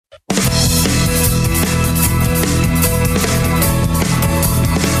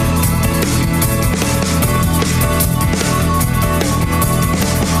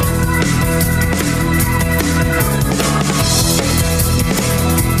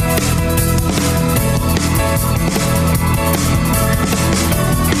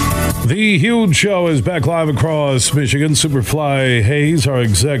The Huge Show is back live across Michigan. Superfly Hayes, our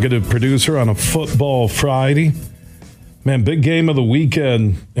executive producer, on a football Friday. Man, big game of the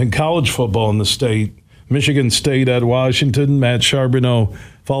weekend in college football in the state. Michigan State at Washington. Matt Charbonneau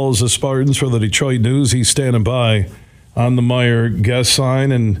follows the Spartans for the Detroit News. He's standing by on the Meijer guest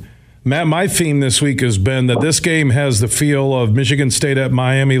line. And Matt, my theme this week has been that this game has the feel of Michigan State at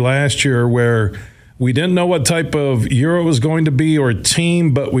Miami last year, where we didn't know what type of year it was going to be or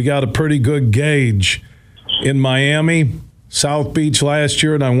team, but we got a pretty good gauge in Miami, South Beach last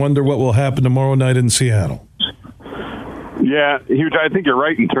year, and I wonder what will happen tomorrow night in Seattle. Yeah, Hugh, I think you're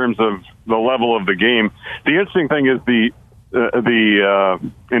right in terms of the level of the game. The interesting thing is the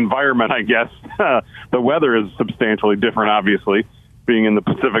environment, I guess. The weather is substantially different, obviously, being in the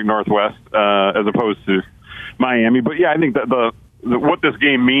Pacific Northwest as opposed to Miami. But, yeah, I think that what this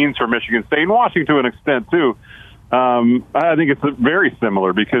game means for Michigan State and Washington to an extent, too, I think it's very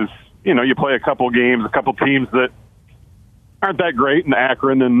similar because, you know, you play a couple games, a couple teams that aren't that great in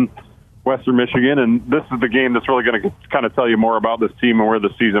Akron and Western Michigan, and this is the game that's really going to kind of tell you more about this team and where the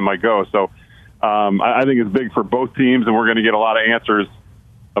season might go. So I think it's big for both teams, and we're going to get a lot of answers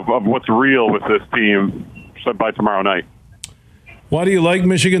of what's real with this team by tomorrow night. Why do you like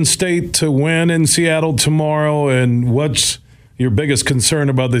Michigan State to win in Seattle tomorrow, and what's your biggest concern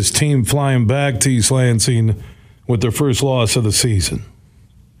about this team flying back to East Lansing with their first loss of the season?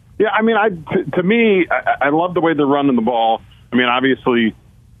 Yeah, I mean, to me, I love the way they're running the ball. I mean, obviously,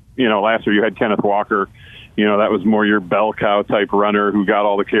 you know, last year you had Kenneth Walker. You know, that was more your bell cow type runner who got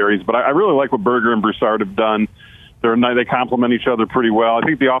all the carries. But I really like what Berger and Broussard have done. They complement each other pretty well. I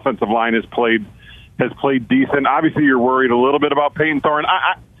think the offensive line has played decent. Obviously, you're worried a little bit about Peyton Thorne.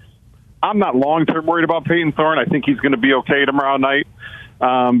 I'm not long-term worried about Peyton Thorne. I think he's going to be okay tomorrow night.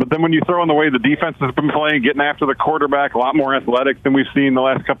 But then when you throw in the way the defense has been playing, getting after the quarterback, a lot more athletic than we've seen the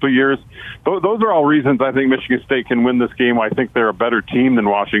last couple of years, those are all reasons I think Michigan State can win this game. I think they're a better team than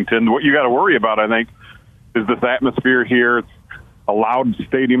Washington. What you got to worry about, I think, is this atmosphere here. It's a loud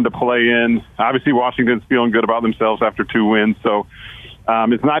stadium to play in. Obviously, Washington's feeling good about themselves after 2 wins. So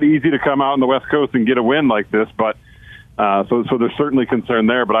it's not easy to come out on the West Coast and get a win like this, but so there's certainly concern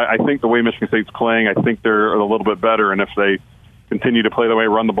there. But I think the way Michigan State's playing, I think they're a little bit better. And if they continue to play the way,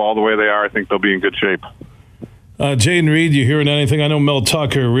 run the ball the way they are, I think they'll be in good shape. Jayden Reed, you hearing anything? I know Mel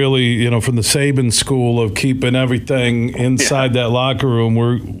Tucker really, from the Saban school of keeping everything inside that locker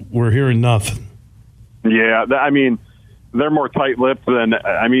room. We're hearing nothing. Yeah, I mean, they're more tight-lipped than,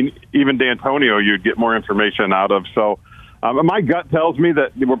 even D'Antonio you'd get more information out of. So my gut tells me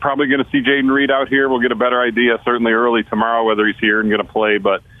that we're probably going to see Jayden Reed out here. We'll get a better idea certainly early tomorrow whether he's here and going to play.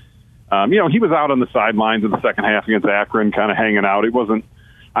 But, he was out on the sidelines in the second half against Akron, kind of hanging out. It wasn't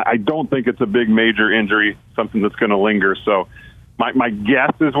 – I don't think it's a big major injury, something that's going to linger. So my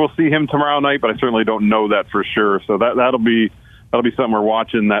guess is we'll see him tomorrow night, but I certainly don't know that for sure. So that'll be something we're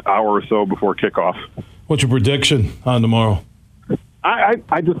watching that hour or so before kickoff. What's your prediction on tomorrow? I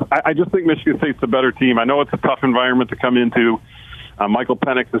just think Michigan State's a better team. I know it's a tough environment to come into. Michael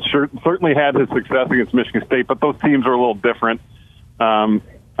Penix has certainly had his success against Michigan State, but those teams are a little different.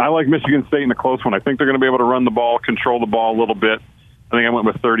 I like Michigan State in a close one. I think they're going to be able to run the ball, control the ball a little bit. I think I went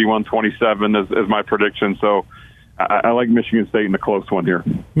with 31-27 as my prediction. So I like Michigan State in a close one here.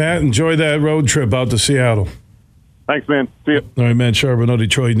 Matt, enjoy that road trip out to Seattle. Thanks, man. See you. All right, Matt Charbonneau,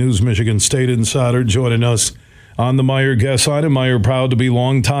 Detroit News, Michigan State insider, joining us on the Meijer guest line. And Meijer proud to be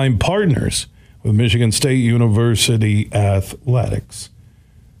longtime partners with Michigan State University Athletics.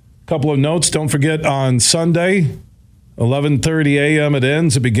 Couple of notes. Don't forget on Sunday, 11:30 a.m. it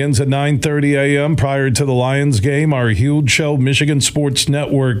ends. It begins at 9:30 a.m. prior to the Lions game. Our Huge Show Michigan Sports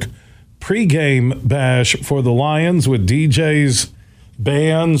Network pregame bash for the Lions with DJs,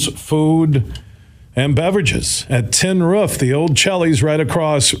 bands, food, and beverages at Tin Roof, the old Cheli's right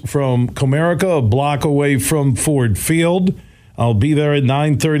across from Comerica, a block away from Ford Field. I'll be there at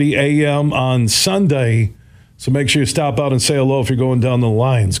 9:30 a.m. on Sunday, so make sure you stop out and say hello if you're going down the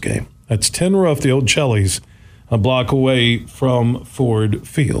Lions game. That's Tin Roof, the old Cheli's, a block away from Ford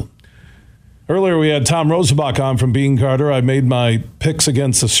Field. Earlier we had Tom Rosenbach on from Bean Carter. I made my picks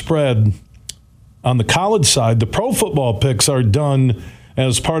against the spread on the college side. The pro football picks are done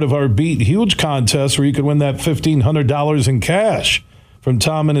as part of our Beat Huge contest where you can win that $1,500 in cash from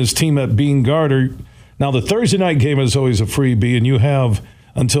Tom and his team at Bean Carter. Now, the Thursday night game is always a freebie, and you have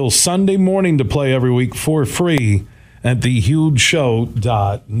until Sunday morning to play every week for free at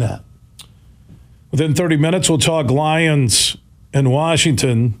thehugeshow.net. Within 30 minutes, we'll talk Lions and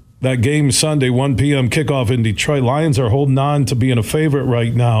Washington. That game Sunday, 1 p.m. kickoff in Detroit. Lions are holding on to being a favorite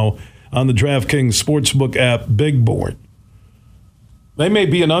right now on the DraftKings Sportsbook app Big Board. They may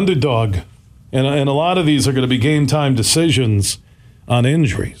be an underdog, and a lot of these are going to be game-time decisions on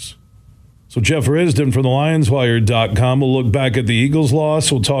injuries. So Jeff Risdon from the LionsWire.com will look back at the Eagles'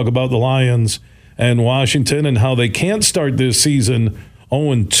 loss. We'll talk about the Lions and Washington and how they can't start this season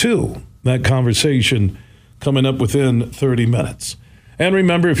 0-2. That conversation coming up within 30 minutes. And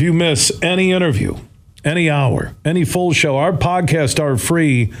remember, if you miss any interview, any hour, any full show, our podcasts are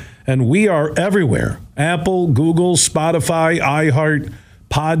free, and we are everywhere. Apple, Google, Spotify, iHeart,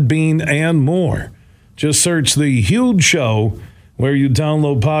 Podbean, and more. Just search The Huge Show where you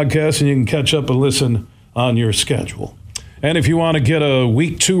download podcasts, and you can catch up and listen on your schedule. And if you want to get a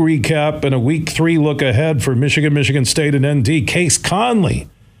Week 2 recap and a Week 3 look ahead for Michigan, Michigan State, and ND, Case Conley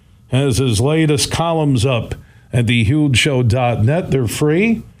has his latest columns up at thehugeshow.net. They're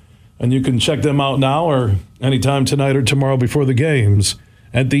free, and you can check them out now or anytime tonight or tomorrow before the games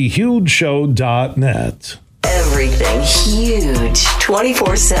at thehugeshow.net. Everything huge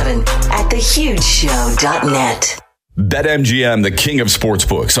 24/7 at thehugeshow.net. BetMGM, the king of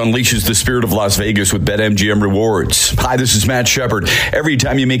sportsbooks, unleashes the spirit of Las Vegas with BetMGM Rewards. Hi, this is Matt Shepard. Every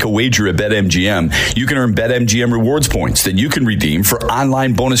time you make a wager at BetMGM, you can earn BetMGM Rewards points that you can redeem for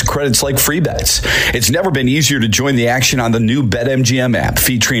online bonus credits like free bets. It's never been easier to join the action on the new BetMGM app,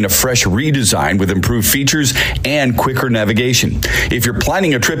 featuring a fresh redesign with improved features and quicker navigation. If you're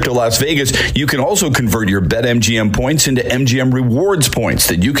planning a trip to Las Vegas, you can also convert your BetMGM points into MGM Rewards points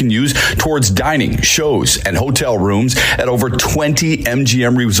that you can use towards dining, shows, and hotel rooms at over 20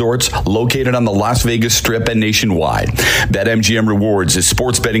 MGM resorts located on the Las Vegas Strip and nationwide. BetMGM Rewards is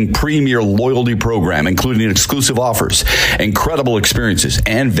sports betting premier loyalty program, including exclusive offers, incredible experiences,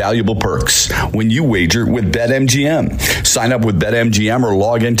 and valuable perks when you wager with BetMGM. Sign up with BetMGM or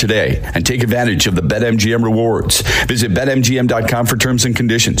log in today and take advantage of the BetMGM Rewards. Visit BetMGM.com for terms and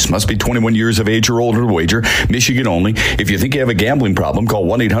conditions. Must be 21 years of age or older to wager. Michigan only. If you think you have a gambling problem, call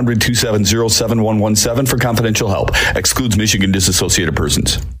 1-800-270-7117 for confidential help. Excludes Michigan disassociated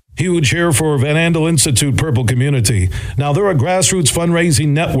persons. Huge here for Van Andel Institute Purple Community. Now, they're a grassroots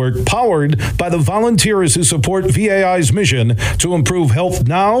fundraising network powered by the volunteers who support VAI's mission to improve health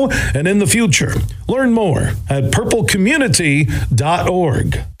now and in the future. Learn more at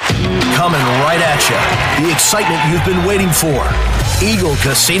purplecommunity.org. Coming right at you, the excitement you've been waiting for. Eagle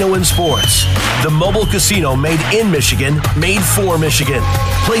Casino and Sports, the mobile casino made in Michigan, made for Michigan.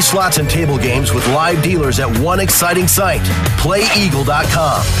 Play slots and table games with live dealers at one exciting site,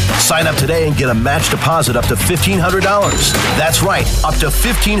 playeagle.com. Sign up today and get a match deposit up to $1,500. That's right, up to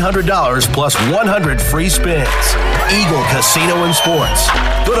 $1,500 plus 100 free spins. Eagle Casino and Sports.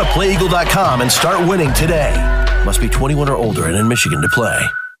 Go to playeagle.com and start winning today. Must be 21 or older and in Michigan to play.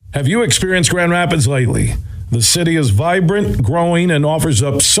 Have you experienced Grand Rapids lately? The city is vibrant, growing, and offers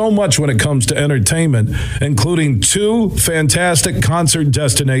up so much when it comes to entertainment, including 2 fantastic concert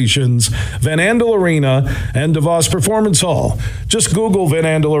destinations, Van Andel Arena and DeVos Performance Hall. Just Google Van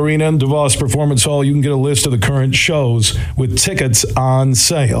Andel Arena and DeVos Performance Hall. You can get a list of the current shows with tickets on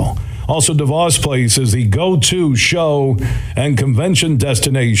sale. Also, DeVos Place is the go-to show and convention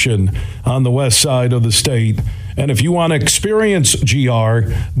destination on the west side of the state. And if you want to experience GR,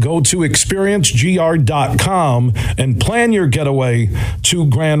 go to experiencegr.com and plan your getaway to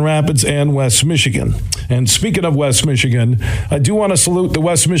Grand Rapids and West Michigan. And speaking of West Michigan, I do want to salute the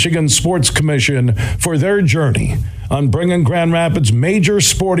West Michigan Sports Commission for their journey on bringing Grand Rapids major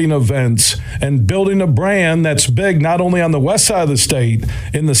sporting events and building a brand that's big not only on the west side of the state,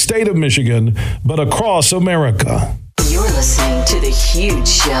 in the state of Michigan, but across America. You're listening to The Huge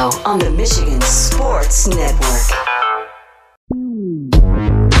Show on the Michigan Sports Network.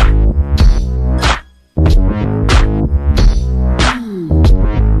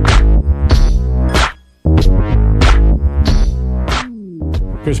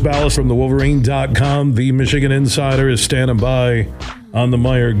 Chris Ballas from the Wolverine.com, the Michigan Insider, is standing by on the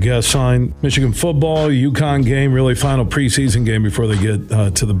Meyer guest line. Michigan football, UConn game, really final preseason game before they get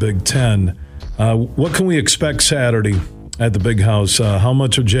to the Big Ten. What can we expect Saturday at the Big House? How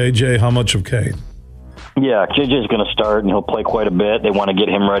much of JJ, how much of Cade? Yeah, JJ's going to start, and he'll play quite a bit. They want to get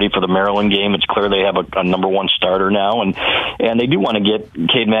him ready for the Maryland game. It's clear they have a number one starter now, and they do want to get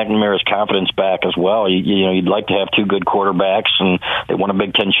Cade McNamara's confidence back as well. You'd like to have 2 good quarterbacks, and they won a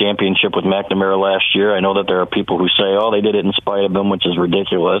Big Ten championship with McNamara last year. I know that there are people who say, oh, they did it in spite of him, which is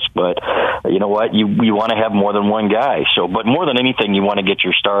ridiculous, but you know what? You want to have more than one guy. But more than anything, you want to get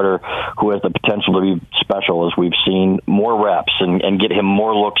your starter who has the potential to be special, as we've seen, more reps and get him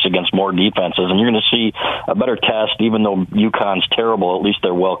more looks against more defenses. And you're going to see a better test. Even though UConn's terrible, at least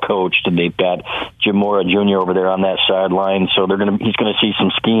they're well coached, and they've got Jim Mora Jr. over there on that sideline. So he's going to see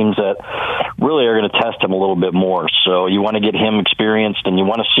some schemes that really are going to test him a little bit more. So you want to get him experienced, and you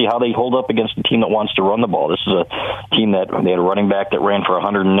want to see how they hold up against a team that wants to run the ball. This is a team that they had a running back that ran for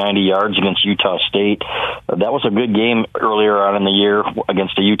 190 yards against Utah State. That was a good game earlier on in the year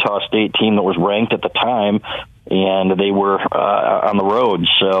against a Utah State team that was ranked at the time, and they were on the road.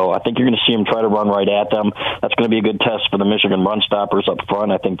 So I think you're going to see them try to run right at them. That's going to be a good test for the Michigan run stoppers up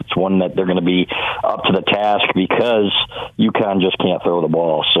front. I think it's one that they're going to be up to the task because UConn just can't throw the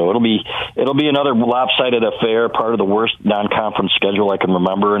ball. So it'll be another lopsided affair, part of the worst non-conference schedule I can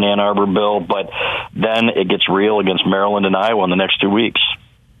remember in Ann Arbor, Bill. But then it gets real against Maryland and Iowa in the next 2 weeks.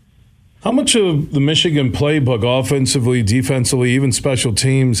 How much of the Michigan playbook, offensively, defensively, even special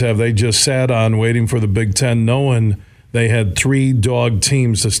teams, have they just sat on waiting for the Big Ten, knowing they had 3 dog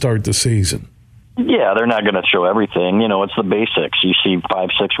teams to start the season? Yeah, they're not going to show everything. It's the basics. You see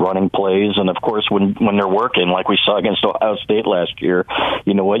 5-6 running plays, and of course, when they're working, like we saw against Ohio State last year,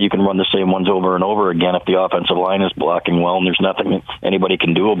 you know what? You can run the same ones over and over again if the offensive line is blocking well, and there's nothing anybody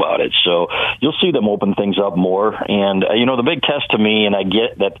can do about it. So you'll see them open things up more. And the big test to me, and I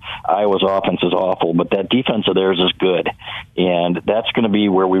get that Iowa's offense is awful, but that defense of theirs is good, and that's going to be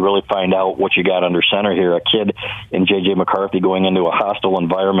where we really find out what you got under center here. A kid in J.J. McCarthy going into a hostile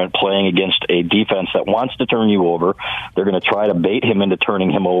environment, playing against a defense that wants to turn you over. They're going to try to bait him into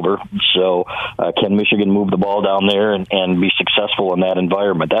turning him over. So can Michigan move the ball down there and be successful in that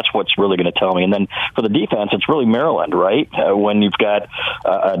environment? That's what's really going to tell me. And then for the defense, it's really Maryland, right? When you've got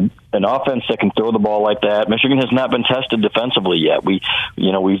an offense that can throw the ball like that, Michigan has not been tested defensively yet. We've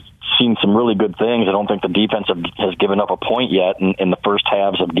seen some really good things. I don't think the defense has given up a point yet in the first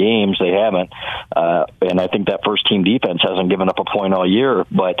halves of games. They haven't. And I think that first-team defense hasn't given up a point all year.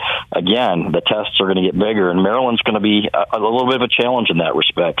 But, again, the tests are going to get bigger, and Maryland's going to be a little bit of a challenge in that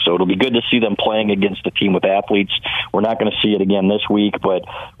respect. So it'll be good to see them playing against a team with athletes. We're not going to see it again this week, but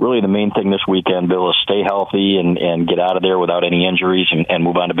really the main thing this weekend, Bill, is stay healthy and get out of there without any injuries and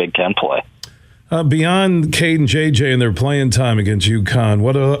move on to Big Ten play. Beyond Cade and JJ and their playing time against UConn,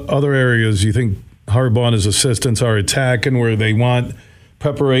 what other areas do you think Harbaugh and his assistants are attacking where they want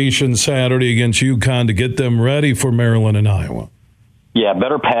preparation Saturday against UConn to get them ready for Maryland and Iowa? Yeah,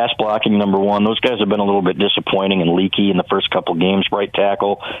 better pass blocking, number one. Those guys have been a little bit disappointing and leaky in the first couple games. Right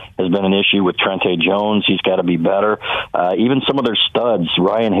tackle has been an issue with Trente Jones. He's got to be better. Even some of their studs,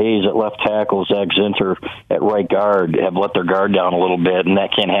 Ryan Hayes at left tackle, Zach Zinter at right guard, have let their guard down a little bit, and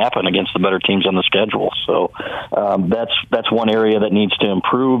that can't happen against the better teams on the schedule. So that's one area that needs to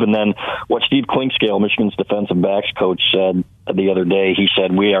improve. And then what Steve Klinkscale, Michigan's defensive backs coach, said the other day, he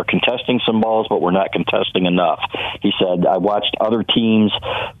said, we are contesting some balls, but we're not contesting enough. He said, I watched other teams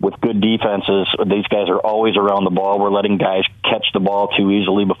with good defenses. These guys are always around the ball. We're letting guys catch the ball too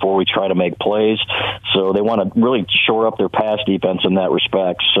easily before we try to make plays. So they want to really shore up their pass defense in that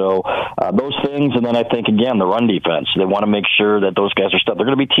respect. So those things, and then I think, again, the run defense. They want to make sure that those guys are stuck. They're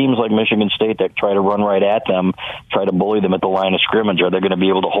going to be teams like Michigan State that try to run right at them, try to bully them at the line of scrimmage. Are they going to be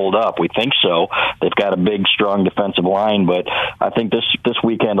able to hold up? We think so. They've got a big, strong defensive line, but I think this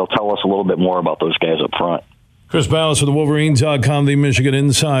weekend will tell us a little bit more about those guys up front. Chris Balas with the Wolverines.com, the Michigan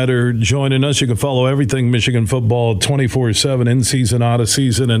Insider, joining us. You can follow everything Michigan football 24/7, in season, out of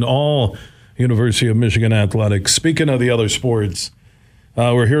season, and all University of Michigan athletics. Speaking of the other sports,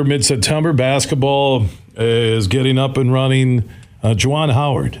 we're here mid-September. Basketball is getting up and running. Juwan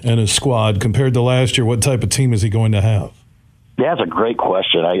Howard and his squad, compared to last year, what type of team is he going to have? Yeah, that's a great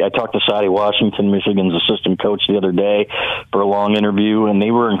question. I talked to Sadie Washington, Michigan's assistant coach, the other day for a long interview, and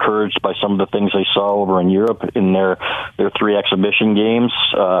they were encouraged by some of the things they saw over in Europe in their 3 exhibition games.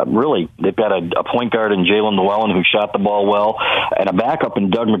 Really, they've got a point guard in Jalen Llewellyn who shot the ball well, and a backup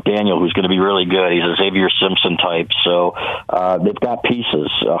in Doug McDaniel who's going to be really good. He's a Xavier Simpson type. So they've got pieces.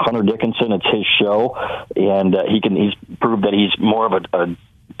 Hunter Dickinson, it's his show, and he's proved that he's more of a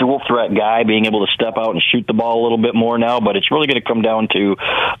dual threat guy, being able to step out and shoot the ball a little bit more now, but it's really going to come down to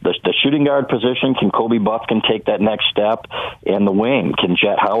the shooting guard position. Can Kobe Buffkin take that next step? And the wing, can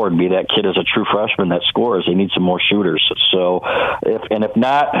Jet Howard be that kid as a true freshman that scores? They need some more shooters. So if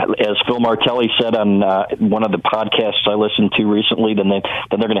not, as Phil Martelli said on one of the podcasts I listened to recently, then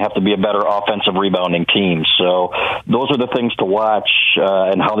they're going to have to be a better offensive rebounding team. So those are the things to watch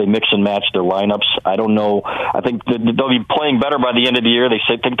and how they mix and match their lineups. I don't know. I think they'll be playing better by the end of the year. They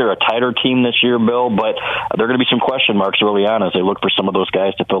think they're a tighter team this year, Bill, but there are going to be some question marks early on as they look for some of those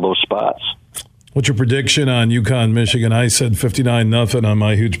guys to fill those spots. What's your prediction on UConn, Michigan? I said 59-0 on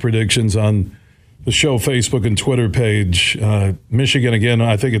my huge predictions on the show Facebook and Twitter page. Michigan, again,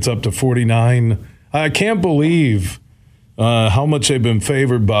 I think it's up to 49. I can't believe how much they've been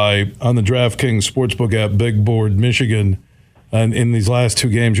favored by on the DraftKings Sportsbook app, Big Board, Michigan, in these last two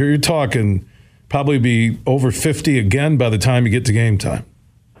games. You're talking probably be over 50 again by the time you get to game time.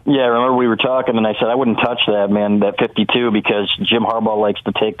 Yeah, I remember we were talking, and I said I wouldn't touch that, man, that 52, because Jim Harbaugh likes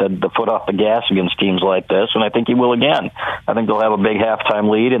to take the foot off the gas against teams like this, and I think he will again. I think they'll have a big halftime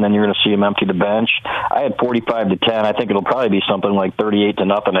lead, and then you're going to see him empty the bench. I had 45-10. I think it'll probably be something like 38-0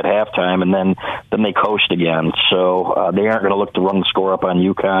 at halftime, and then they coast again. So they aren't going to look to run the score up on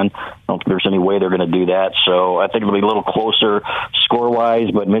UConn. I don't think there's any way they're going to do that. So I think it'll be a little closer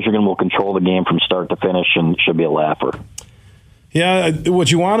score-wise, but Michigan will control the game from start to finish and should be a laugher. Yeah,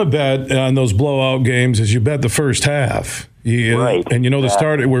 what you want to bet on those blowout games is you bet the first half. Right. And the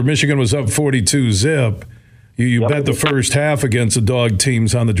start where Michigan was up 42-0, you bet the first half against the dog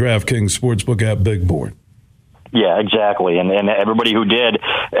teams on the DraftKings Sportsbook app Big Board. Yeah, exactly. And everybody who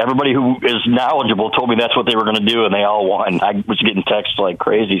is knowledgeable told me that's what they were going to do, and they all won. I was getting texts like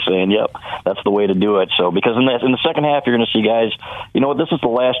crazy saying, yep, that's the way to do it. So because in the second half, you're going to see guys, you know what, this is the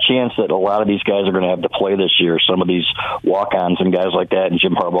last chance that a lot of these guys are going to have to play this year. Some of these walk-ons and guys like that, and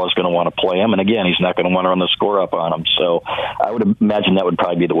Jim Harbaugh is going to want to play them. And again, he's not going to want to run the score up on them. So I would imagine that would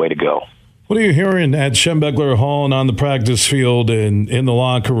probably be the way to go. What are you hearing at Schembechler Hall and on the practice field and in the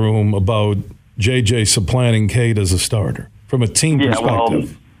locker room about JJ supplanting Cade as a starter from a team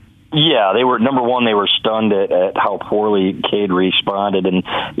perspective? Yeah, they were stunned at how poorly Cade responded, and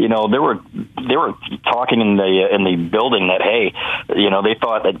they were talking in the building that they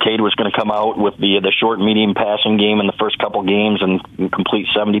thought that Cade was going to come out with the short medium passing game in the first couple games and complete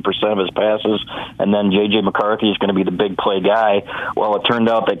 70% of his passes, and then JJ McCarthy is going to be the big play guy. Well, it turned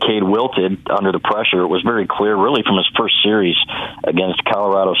out that Cade wilted under the pressure. It was very clear, really, from his first series against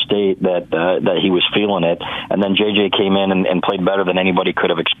Colorado State that he was feeling it, and then JJ came in and played better than anybody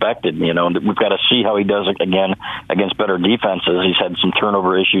could have expected. We've got to see how he does it again against better defenses. He's had some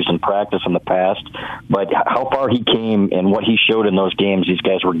turnover issues in practice in the past, but how far he came and what he showed in those games, these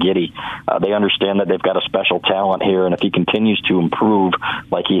guys were giddy. They understand that they've got a special talent here, and if he continues to improve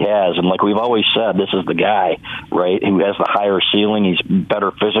like he has, and like we've always said, this is the guy, right, who has the higher ceiling. He's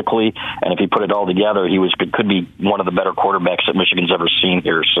better physically, and if he put it all together, could be one of the better quarterbacks that Michigan's ever seen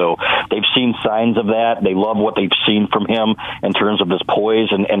here. So they've seen signs of that. They love what they've seen from him in terms of his poise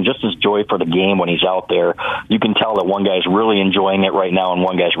and just his joy for the game when he's out there. You can tell that one guy's really enjoying it right now and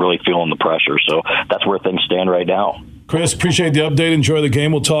one guy's really feeling the pressure. So that's where things stand right now. Chris, appreciate the update. Enjoy the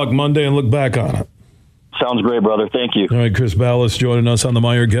game. We'll talk Monday and look back on it. Sounds great, brother. Thank you. All right, Chris Balas joining us on the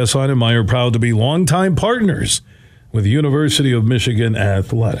Meijer guest line, and Meijer proud to be longtime partners with University of Michigan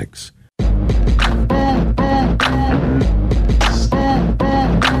Athletics.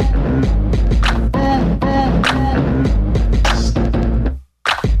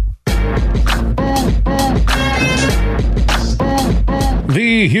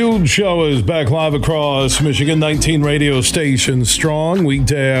 The Huge Show is back live across Michigan, 19 radio stations strong.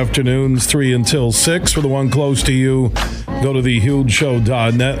 Weekday afternoons, 3 until 6. For the one close to you, go to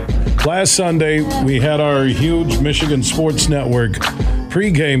thehugeshow.net. Last Sunday, we had our huge Michigan Sports Network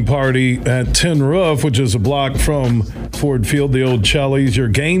pregame party at Tin Roof, which is a block from Ford Field, the old Cheli's, your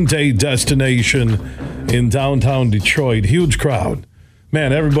game day destination in downtown Detroit. Huge crowd.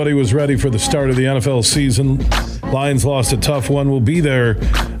 Man, everybody was ready for the start of the NFL season. Lions lost a tough one. We'll be there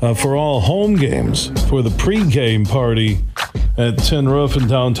for all home games for the pregame party at Tin Roof in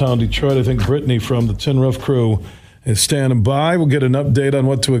downtown Detroit. I think Brittany from the Tin Roof crew is standing by. We'll get an update on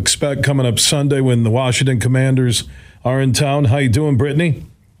what to expect coming up Sunday when the Washington Commanders are in town. How you doing, Brittany?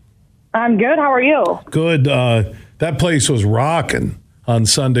 I'm good. How are you? Good. That place was rocking on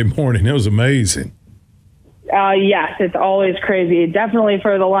Sunday morning. It was amazing. Yes, it's always crazy. Definitely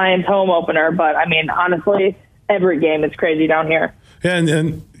for the Lions home opener, but I mean, honestly, every game is crazy down here.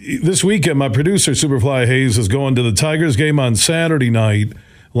 And this weekend, my producer, Superfly Hayes, is going to the Tigers game on Saturday night,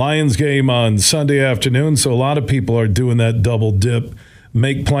 Lions game on Sunday afternoon, so a lot of people are doing that double dip,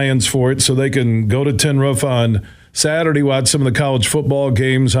 make plans for it so they can go to Tin Roof on Saturday, watch some of the college football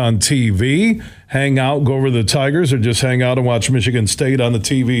games on TV, hang out, go over to the Tigers, or just hang out and watch Michigan State on the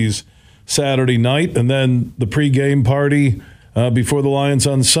TVs Saturday night, and then the pregame party before the Lions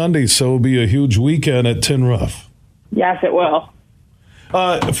on Sunday. So it'll be a huge weekend at Tin Roof. Yes, it will.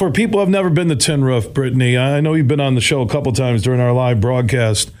 For people who have never been to Tin Roof, Brittany, I know you've been on the show a couple times during our live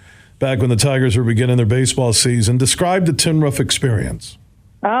broadcast back when the Tigers were beginning their baseball season. Describe the Tin Roof experience.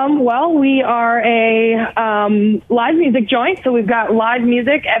 Well, we are a live music joint, so we've got live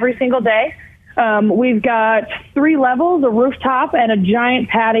music every single day. We've got 3 levels, a rooftop, and a giant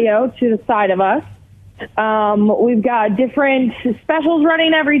patio to the side of us. We've got different specials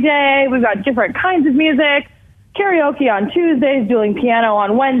running every day. We've got different kinds of music, karaoke on Tuesdays, dueling piano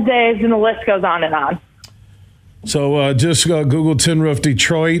on Wednesdays, and the list goes on and on. So just Google Tin Roof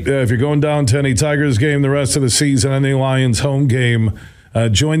Detroit. If you're going down to any Tigers game the rest of the season, any Lions home game,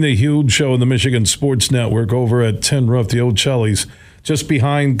 join the huge show in the Michigan Sports Network over at Tin Roof, the old Cheli's, just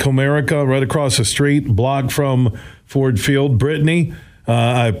behind Comerica, right across the street, block from Ford Field. Brittany,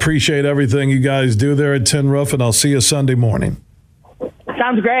 I appreciate everything you guys do there at Tin Roof, and I'll see you Sunday morning.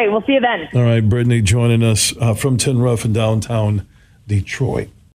 Sounds great. We'll see you then. All right, Brittany joining us from Tin Roof in downtown Detroit.